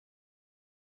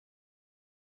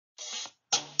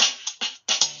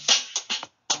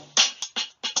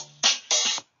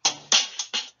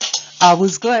I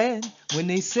was glad when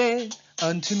they said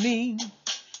unto me,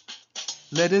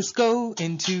 let us go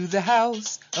into the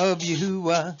house of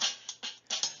Yahuah.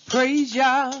 Praise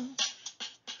Yah,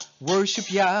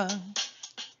 worship Yah,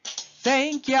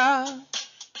 thank Yah,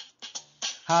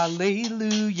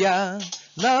 hallelujah,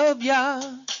 love Yah,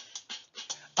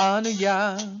 honor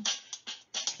Yah,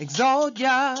 exalt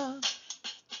Yah,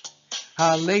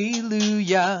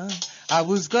 hallelujah. I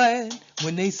was glad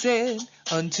when they said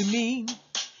unto me,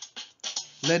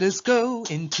 let us go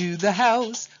into the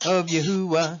house of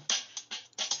Yahuah.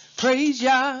 Praise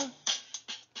Yah,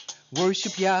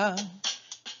 worship Yah,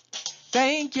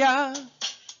 thank Yah,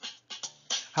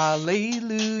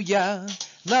 hallelujah,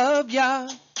 love Yah,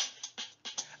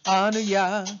 honor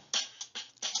Yah,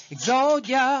 exalt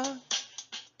Yah,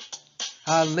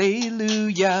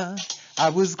 hallelujah. I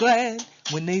was glad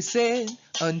when they said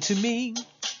unto me,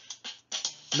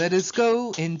 let us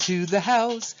go into the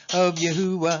house of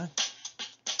Yahuah.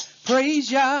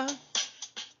 Praise Yah,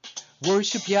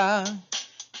 worship Yah,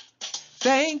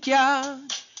 thank Yah,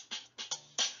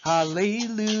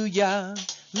 hallelujah,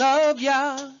 love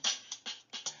Yah,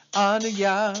 honor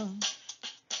Yah,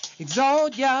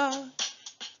 exalt Yah,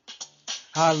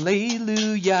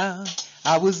 hallelujah.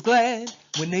 I was glad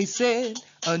when they said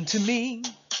unto me,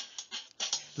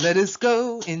 let us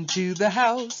go into the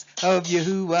house of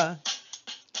Yahuah.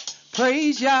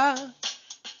 Praise Yah,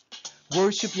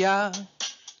 worship Yah,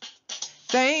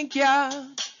 thank Yah,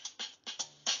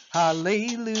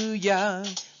 hallelujah,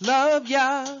 love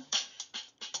Yah,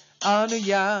 honor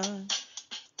Yah,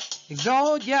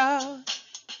 exalt Yah,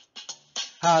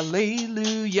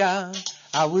 hallelujah.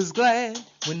 I was glad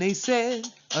when they said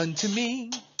unto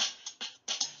me,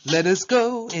 let us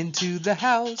go into the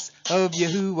house of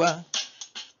Yahuah.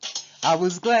 I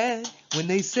was glad when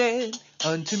they said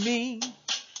unto me,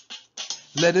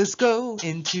 let us go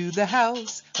into the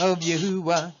house of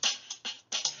Yahuah.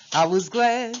 I was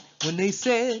glad when they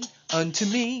said unto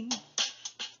me,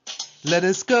 let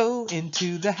us go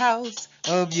into the house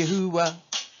of Yahuah.